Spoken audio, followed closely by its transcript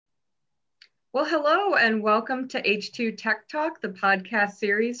Well, hello and welcome to H2 Tech Talk, the podcast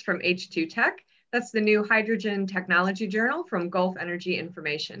series from H2 Tech. That's the new hydrogen technology journal from Gulf Energy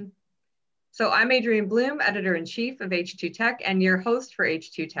Information. So I'm Adrienne Bloom, editor-in-chief of H2 Tech and your host for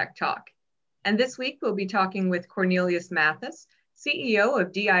H2 Tech Talk. And this week we'll be talking with Cornelius Mathis, CEO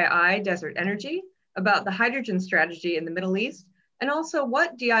of DII Desert Energy, about the hydrogen strategy in the Middle East, and also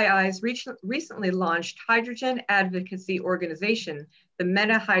what DII's recently launched hydrogen advocacy organization, the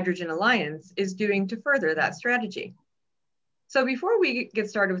MENA Hydrogen Alliance, is doing to further that strategy. So before we get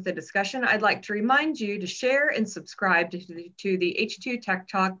started with the discussion, I'd like to remind you to share and subscribe to the H2 Tech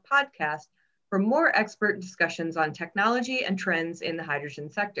Talk podcast for more expert discussions on technology and trends in the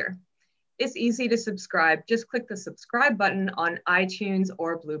hydrogen sector. It's easy to subscribe. Just click the subscribe button on iTunes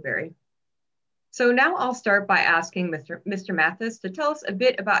or Blueberry. So now I'll start by asking Mr. Mathis to tell us a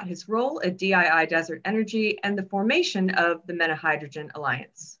bit about his role at DII Desert Energy and the formation of the MENA Hydrogen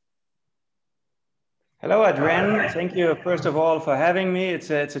Alliance. Hello, Adrienne. Thank you, first of all, for having me.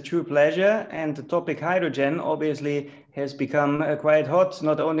 It's a true pleasure. And the topic hydrogen obviously has become quite hot,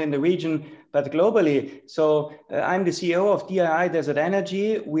 not only in the region, but globally. So I'm the CEO of DII Desert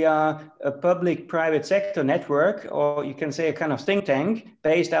Energy. We are a public-private sector network, or you can say a kind of think tank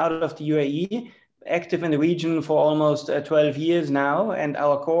based out of the UAE, active in the region for almost 12 years now. And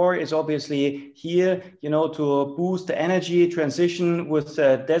our core is obviously here, to boost the energy transition with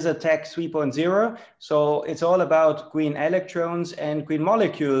Desert Tech 3.0. So it's all about green electrons and green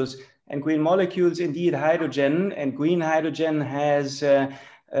molecules. And green molecules, indeed, hydrogen. And green hydrogen has,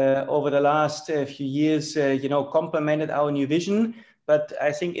 over the last few years, complemented our new vision. But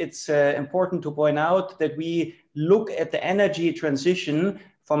I think it's important to point out that we look at the energy transition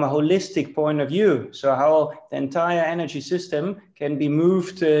from a holistic point of view. So how the entire energy system can be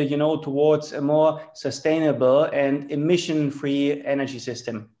moved, towards a more sustainable and emission-free energy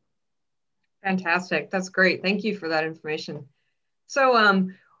system. Fantastic. That's great. Thank you for that information. So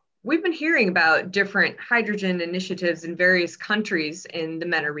we've been hearing about different hydrogen initiatives in various countries in the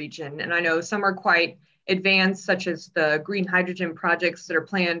MENA region. And I know some are quite advanced, such as the green hydrogen projects that are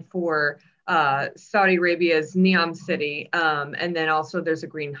planned for Saudi Arabia's Neom city. And then also there's a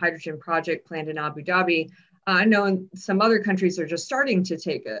green hydrogen project planned in Abu Dhabi. I know in some other countries are just starting to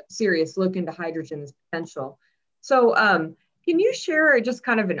take a serious look into hydrogen's potential. So can you share just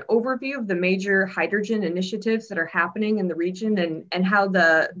kind of an overview of the major hydrogen initiatives that are happening in the region and how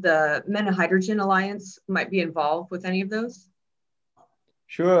the MENA Hydrogen Alliance might be involved with any of those?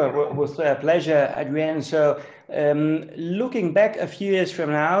 Sure, with pleasure, Adrienne. So looking back a few years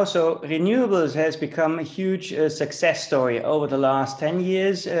from now, so renewables has become a huge success story over the last 10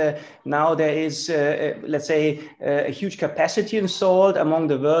 years. Now there is, let's say, a huge capacity installed among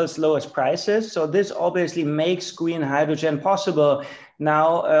the world's lowest prices. So this obviously makes green hydrogen possible.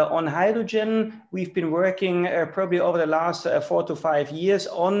 Now, on hydrogen, we've been working probably over the last 4 to 5 years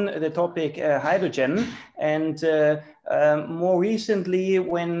on the topic hydrogen. And more recently,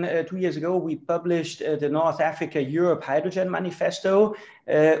 when 2 years ago we published the North Africa-Europe Hydrogen Manifesto,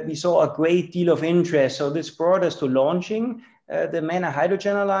 we saw a great deal of interest. So this brought us to launching the MENA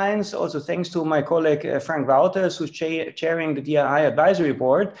Hydrogen Alliance, also thanks to my colleague Frank Wouters, who's chairing the DII Advisory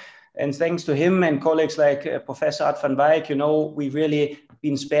Board. And thanks to him and colleagues like Professor Ad van Wijk, we've really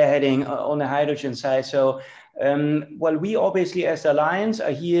been spearheading on the hydrogen side. So, we obviously as the Alliance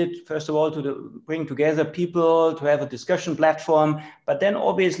are here, first of all, to bring together people, to have a discussion platform, but then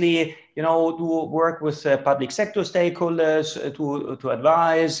obviously, to work with public sector stakeholders, to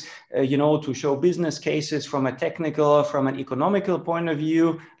advise, to show business cases from a technical, from an economical point of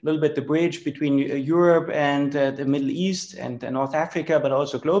view, a little bit the bridge between Europe and the Middle East and North Africa, but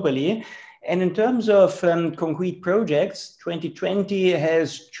also globally. And in terms of concrete projects, 2020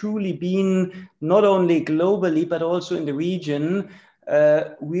 has truly been not only globally, but also in the region,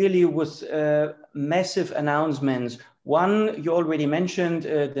 really with massive announcements. One, you already mentioned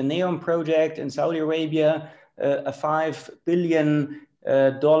the NEOM project in Saudi Arabia, a $5 billion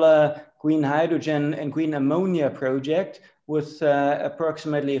green hydrogen and green ammonia project with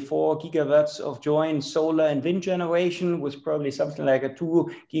approximately 4 gigawatts of joint solar and wind generation, with probably something like a 2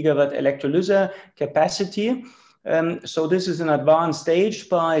 gigawatt electrolyzer capacity. So this is an advanced stage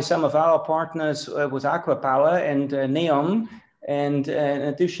by some of our partners with Aqua Power and NEOM, and an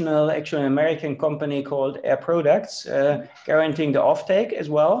additional, actually, an American company called Air Products, guaranteeing the offtake as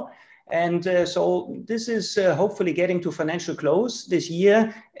well. And so this is hopefully getting to financial close this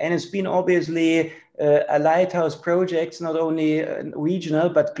year. And it's been obviously a lighthouse project, not only regional,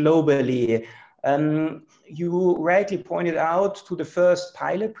 but globally. You rightly pointed out to the first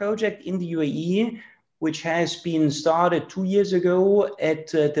pilot project in the UAE. which has been started 2 years ago at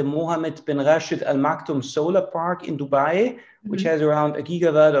the Mohammed bin Rashid Al Maktoum Solar Park in Dubai, which has around a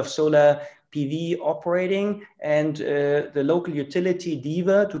gigawatt of solar PV operating, and the local utility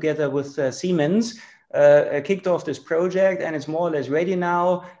DEVA, together with Siemens, kicked off this project, and it's more or less ready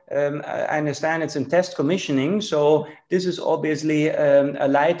now. I understand it's in test commissioning. So this is obviously a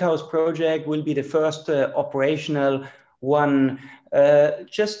lighthouse project, will be the first operational one.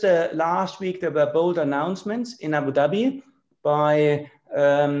 Just last week, there were bold announcements in Abu Dhabi by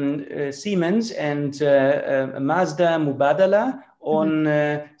Siemens and Mazda Mubadala on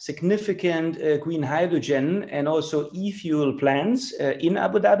significant green hydrogen and also e-fuel plants in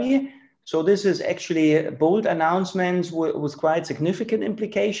Abu Dhabi. So this is actually bold announcements with quite significant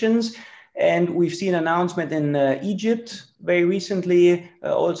implications. And we've seen an announcement in Egypt very recently,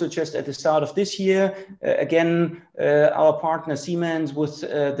 also just at the start of this year. Again, our partner Siemens with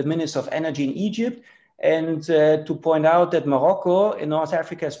the Minister of Energy in Egypt. And to point out that Morocco in North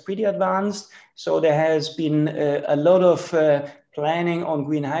Africa is pretty advanced. So there has been a lot of planning on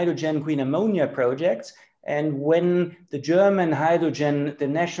green hydrogen, green ammonia projects. And when the German hydrogen, the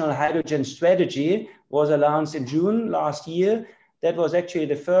national hydrogen strategy was announced in June last year, that was actually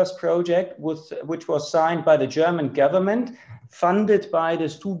the first project which was signed by the German government, funded by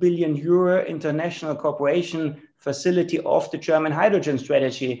this 2 billion euro international cooperation facility of the German hydrogen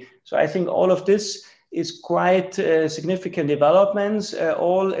strategy. So I think all of this is quite significant developments,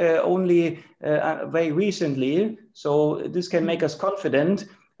 all only very recently. So this can make us confident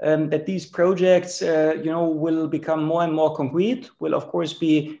that these projects, will become more and more concrete, will of course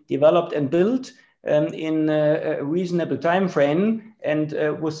be developed and built in a reasonable time frame, and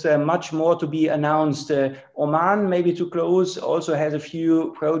with much more to be announced. Oman, maybe to close, also has a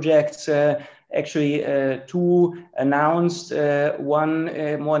few projects, actually two announced, one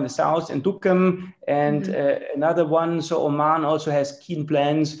more in the south in Duqm, and another one. So Oman also has keen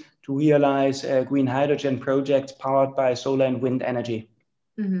plans to realize green hydrogen projects powered by solar and wind energy.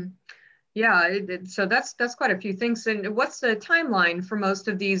 Yeah, so that's quite a few things. And what's the timeline for most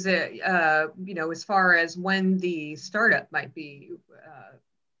of these, as far as when the startup might be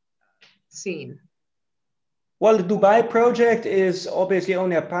seen? Well, the Dubai project is obviously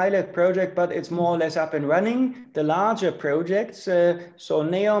only a pilot project, but it's more or less up and running. The larger projects, so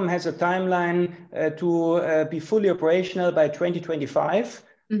NEOM has a timeline to be fully operational by 2025.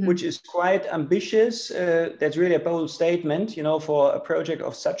 Which is quite ambitious. That's really a bold statement, for a project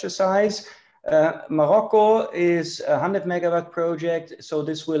of such a size. Morocco is a 100 megawatt project, so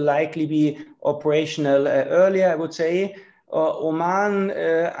this will likely be operational earlier, I would say. Oman,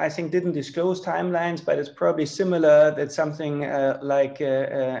 I think, didn't disclose timelines, but it's probably similar. That's something like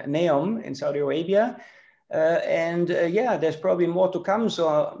NEOM in Saudi Arabia. There's probably more to come. So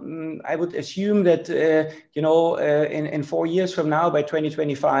I would assume that, in 4 years from now, by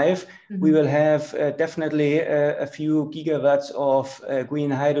 2025, we will have definitely a few gigawatts of green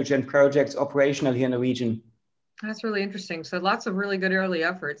hydrogen projects operational here in the region. That's really interesting. So lots of really good early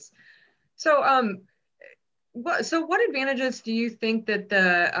efforts. So, what advantages do you think that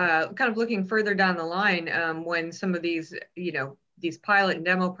the kind of looking further down the line, when some of these, these pilot and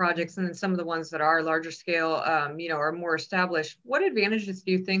demo projects, and then some of the ones that are larger scale, are more established, what advantages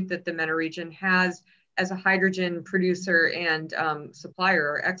do you think that the MENA region has as a hydrogen producer and supplier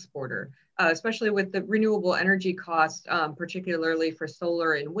or exporter, especially with the renewable energy costs, particularly for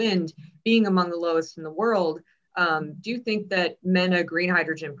solar and wind being among the lowest in the world? Do you think that MENA green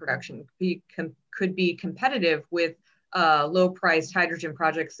hydrogen production could be competitive with low-priced hydrogen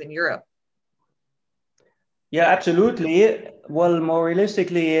projects in Europe? Yeah, absolutely. Well, more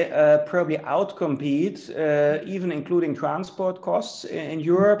realistically, probably outcompete, even including transport costs in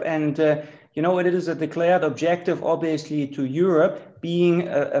Europe. And, it is a declared objective, obviously, to Europe, being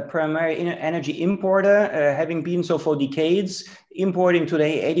a primary energy importer, having been so for decades, importing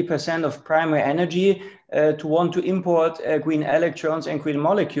today 80% of primary energy, to want to import green electrons and green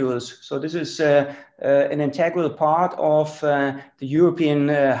molecules. So this is an integral part of the European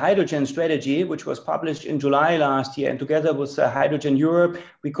hydrogen strategy, which was published in July last year. And together with Hydrogen Europe,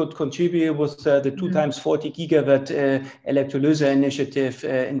 we could contribute with the 2 times 40 gigawatt electrolyzer initiative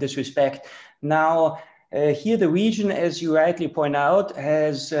in this respect. Now, here the region, as you rightly point out,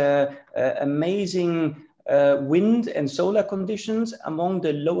 has amazing wind and solar conditions, among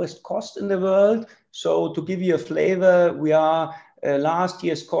the lowest cost in the world. So to give you a flavor, we are last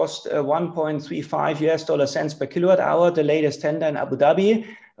year's cost $1.35 US per kilowatt hour, the latest tender in Abu Dhabi.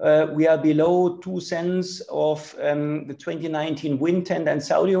 we are below 2 cents of the 2019 wind tender in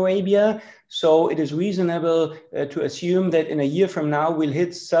Saudi Arabia. So it is reasonable to assume that in a year from now, we'll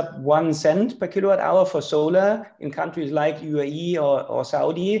hit sub 1 cent per kilowatt hour for solar in countries like UAE or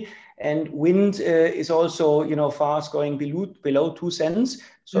Saudi. And wind is also, fast going below 2 cents.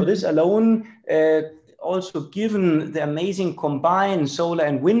 So this alone, also given the amazing combined solar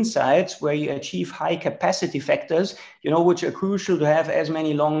and wind sites where you achieve high capacity factors, which are crucial to have as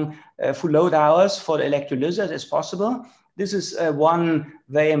many long full load hours for the electrolysers as possible. This is one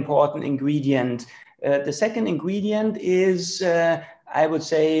very important ingredient. The second ingredient is, I would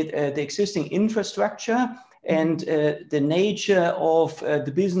say, the existing infrastructure and the nature of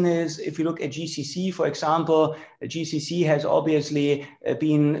the business. If you look at GCC, for example, GCC has obviously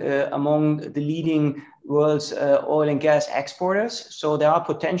been among the leading world's oil and gas exporters. So there are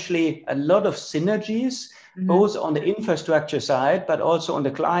potentially a lot of synergies, both on the infrastructure side, but also on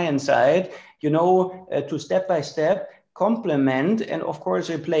the client side, to step by step complement and of course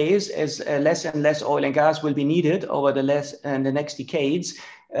replace as less and less oil and gas will be needed over the next decades,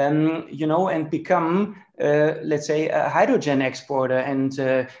 and become, let's say, a hydrogen exporter. And,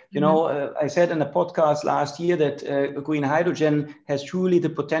 I said in a podcast last year that green hydrogen has truly the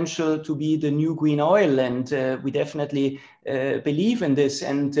potential to be the new green oil. And we definitely believe in this.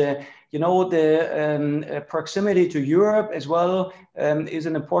 And, the proximity to Europe as well is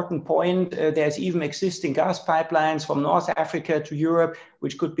an important point. There's even existing gas pipelines from North Africa to Europe,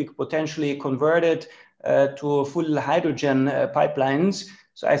 which could be potentially converted to full hydrogen pipelines.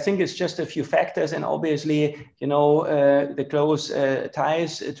 So I think it's just a few factors, and obviously, the close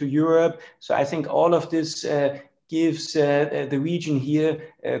ties to Europe. So I think all of this gives the region here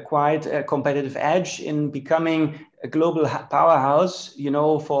quite a competitive edge in becoming a global powerhouse,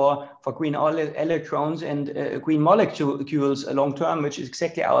 for green electrons and green molecules long term, which is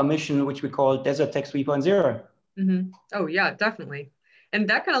exactly our mission, which we call Desert Tech 3.0. Oh, yeah, definitely. And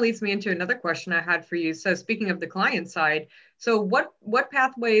that kind of leads me into another question I had for you. So speaking of the client side, so what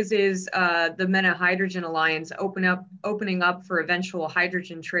pathways is the MENA Hydrogen Alliance opening up for eventual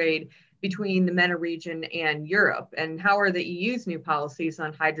hydrogen trade between the MENA region and Europe? And how are the EU's new policies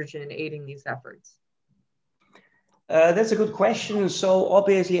on hydrogen aiding these efforts? That's a good question. So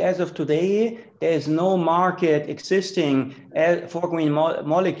obviously, as of today, there is no market existing for green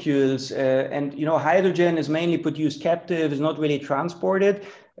molecules. And, hydrogen is mainly produced captive, is not really transported.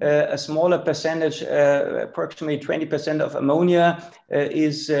 A smaller percentage, approximately 20% of ammonia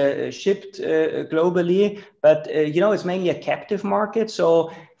is shipped globally. But, it's mainly a captive market. So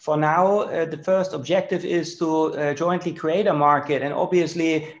for now, the first objective is to jointly create a market. And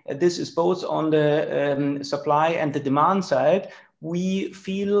obviously, this is both on the supply and the demand side. We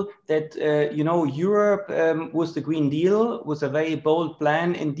feel that, Europe with the Green Deal was a very bold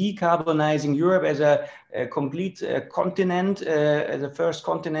plan in decarbonizing Europe as a complete continent, as a first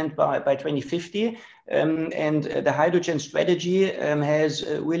continent by 2050. And the hydrogen strategy has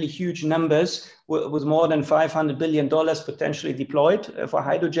really huge numbers with more than $500 billion potentially deployed for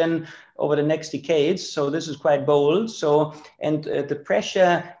hydrogen over the next decades. So this is quite bold. So, and the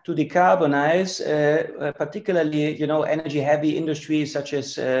pressure to decarbonize, particularly, energy heavy industries such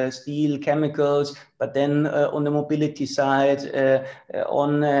as steel, chemicals, but then on the mobility side,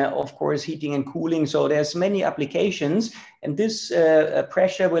 of course, heating and cooling. So there's many applications, and this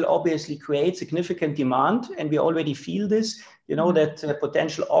pressure will obviously create significant demand. And we already feel this, that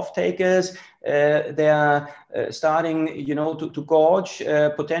potential off-takers, they are starting, to gauge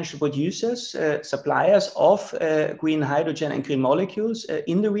potential producers, suppliers of green hydrogen and green molecules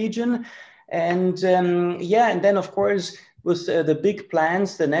in the region. And and then, of course, with the big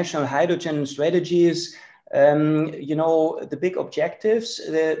plans, the national hydrogen strategies, the big objectives,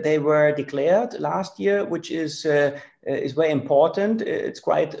 they were declared last year, which is very important. It's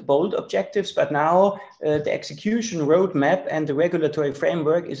quite bold objectives, but now the execution roadmap and the regulatory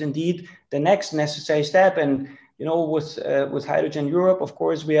framework is indeed the next necessary step. And with Hydrogen Europe, of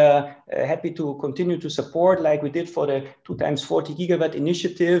course, we are happy to continue to support, like we did for the 2x 40 gigawatt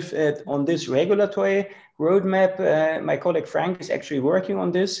initiative on this regulatory roadmap. My colleague Frank is actually working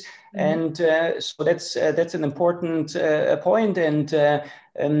on this. And so that's an important point. And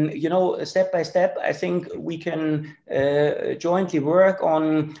step by step, I think we can jointly work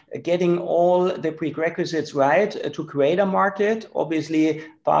on getting all the prerequisites right to create a market. Obviously,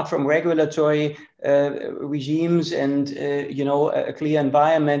 apart from regulatory regimes and a clear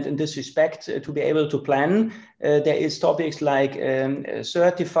environment in this respect to be able to plan, there is topics like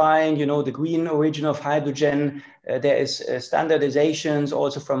certifying, the green origin of hydrogen. There is standardizations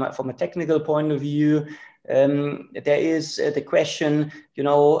also from a technical point of view. There is the question,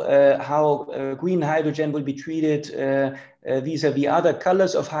 how green hydrogen will be treated vis-a-vis other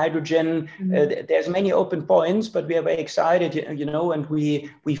colors of hydrogen. There's many open points, but we are very excited, and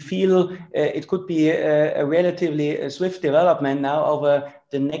we feel it could be a relatively swift development now over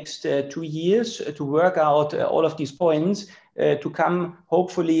the next 2 years to work out all of these points to come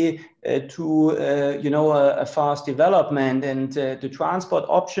hopefully to a fast development. And the transport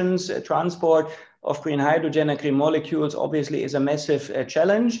options, transport of green hydrogen and green molecules obviously is a massive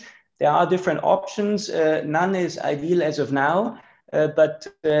challenge. There are different options. None is ideal as of now, but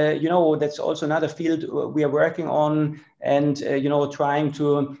that's also another field we are working on, and trying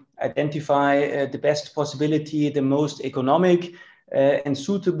to identify the best possibility, the most economic and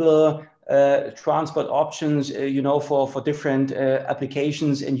suitable transport options, for different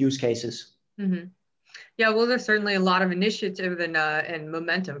applications and use cases. Mm-hmm. Yeah, well, there's certainly a lot of initiative and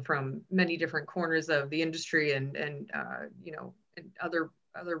momentum from many different corners of the industry and other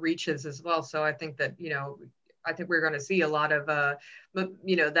reaches as well. So I think that I think we're going to see a lot of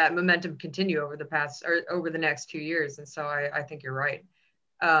that momentum continue over the next 2 years. And so I think you're right.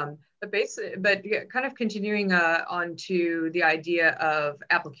 But kind of continuing on to the idea of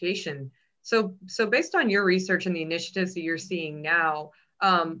application. So based on your research and the initiatives that you're seeing now,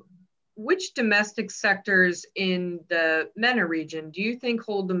 which domestic sectors in the MENA region do you think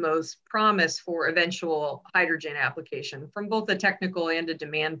hold the most promise for eventual hydrogen application from both a technical and a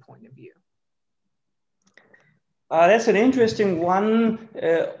demand point of view? That's an interesting one.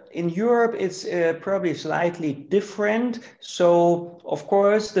 In Europe, it's probably slightly different. So, of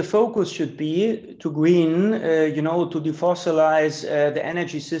course, the focus should be to green, to defossilize the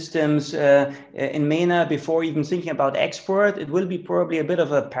energy systems in MENA before even thinking about export. It will be probably a bit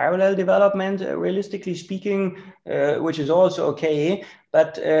of a parallel development, realistically speaking, which is also okay.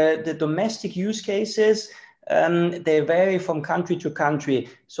 But the domestic use cases, they vary from country to country.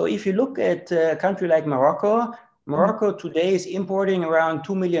 So if you look at a country like Morocco today is importing around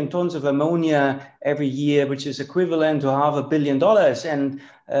 2 million tons of ammonia every year, which is equivalent to $500 million. And,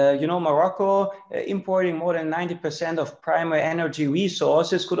 Morocco importing more than 90% of primary energy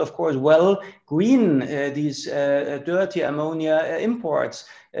resources could, of course, well green these dirty ammonia imports,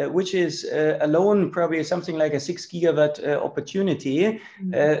 which is alone probably something like a 6 gigawatt opportunity.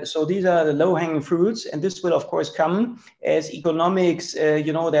 So these are the low-hanging fruits. And this will, of course, come as economics,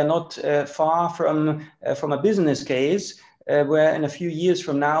 they're not far from a business case. Where in a few years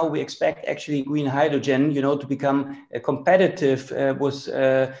from now, we expect actually green hydrogen, to become competitive with,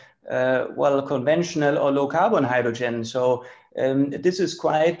 conventional or low carbon hydrogen. So this is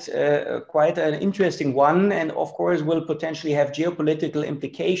quite an interesting one, and of course will potentially have geopolitical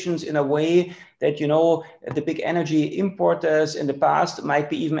implications in a way that, the big energy importers in the past might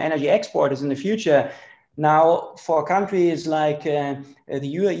be even energy exporters in the future. Now, for countries like the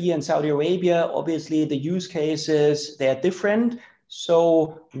UAE and Saudi Arabia, obviously the use cases, they're different.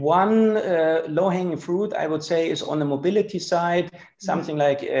 So one low-hanging fruit, I would say, is on the mobility side, something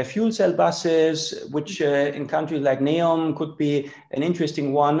like fuel cell buses, which in countries like NEOM could be an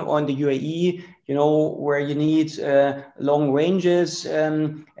interesting one, or in the UAE, where you need long ranges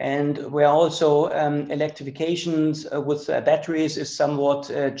and where also electrifications with batteries is somewhat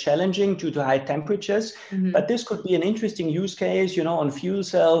challenging due to high temperatures. But this could be an interesting use case, on fuel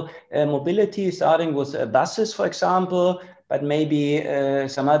cell mobility, starting with buses, for example, but maybe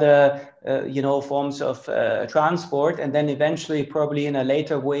some other, forms of transport, and then eventually probably in a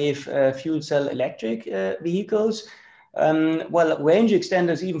later wave, fuel cell electric vehicles. Range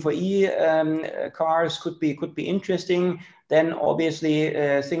extenders even for cars could be interesting. Then obviously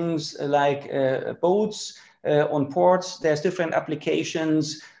things like boats on ports. There's different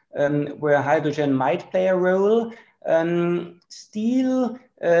applications where hydrogen might play a role. Steel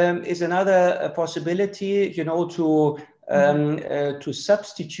is another possibility, to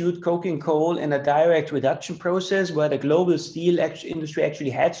substitute coking coal in a direct reduction process where the global steel industry actually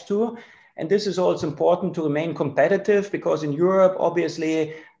heads to. And this is also important to remain competitive, because in Europe,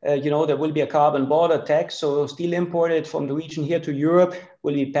 obviously, there will be a carbon border tax. So steel imported from the region here to Europe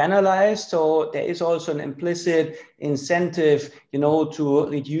will be penalized. So there is also an implicit incentive, to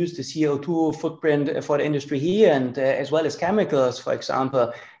reduce the CO2 footprint for the industry here, and as well as chemicals, for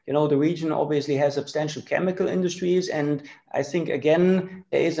example. The region obviously has substantial chemical industries, and I think, again,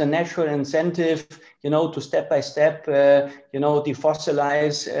 there is a natural incentive, to step by step,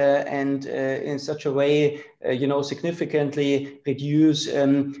 defossilize and in such a way, significantly reduce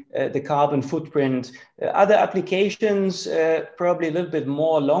the carbon footprint. Other applications, probably a little bit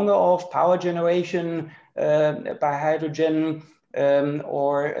more longer off, power generation by hydrogen.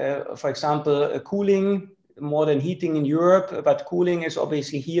 or for example, cooling, more than heating in Europe, but cooling is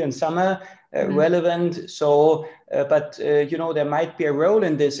obviously here in summer relevant. So, there might be a role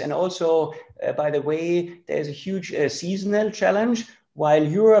in this. And also, by the way, there's a huge seasonal challenge. While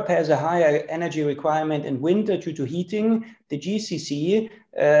Europe has a higher energy requirement in winter due to heating, the GCC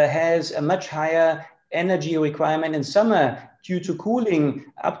has a much higher energy requirement in summer due to cooling.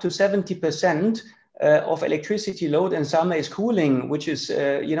 Up to 70% of electricity load in summer is cooling, which is,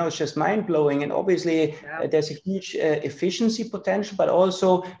 it's just mind-blowing. And obviously, there's a huge efficiency potential, but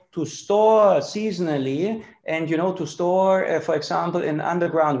also to store seasonally and, to store, for example, in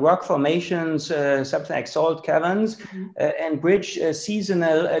underground rock formations, something like salt caverns, and bridge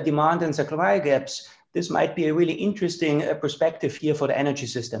seasonal demand and supply gaps. This might be a really interesting perspective here for the energy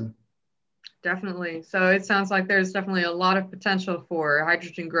system. Definitely. So it sounds like there's definitely a lot of potential for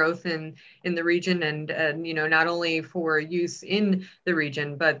hydrogen growth in the region, and not only for use in the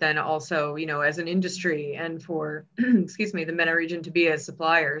region, but then also as an industry and for excuse me, the MENA region to be a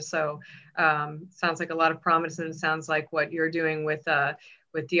supplier. So sounds like a lot of promise, and it sounds like what you're doing with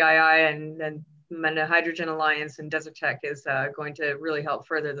DII and MENA Hydrogen Alliance and Desert Tech is going to really help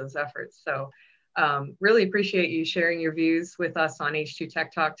further those efforts. So really appreciate you sharing your views with us on H2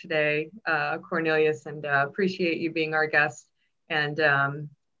 Tech Talk today, Cornelius, and appreciate you being our guest. And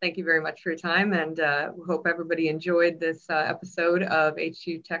thank you very much for your time. And we hope everybody enjoyed this episode of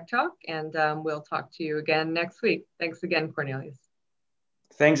H2 Tech Talk. And we'll talk to you again next week. Thanks again, Cornelius.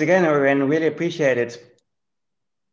 Thanks again, Irene. Really appreciate it.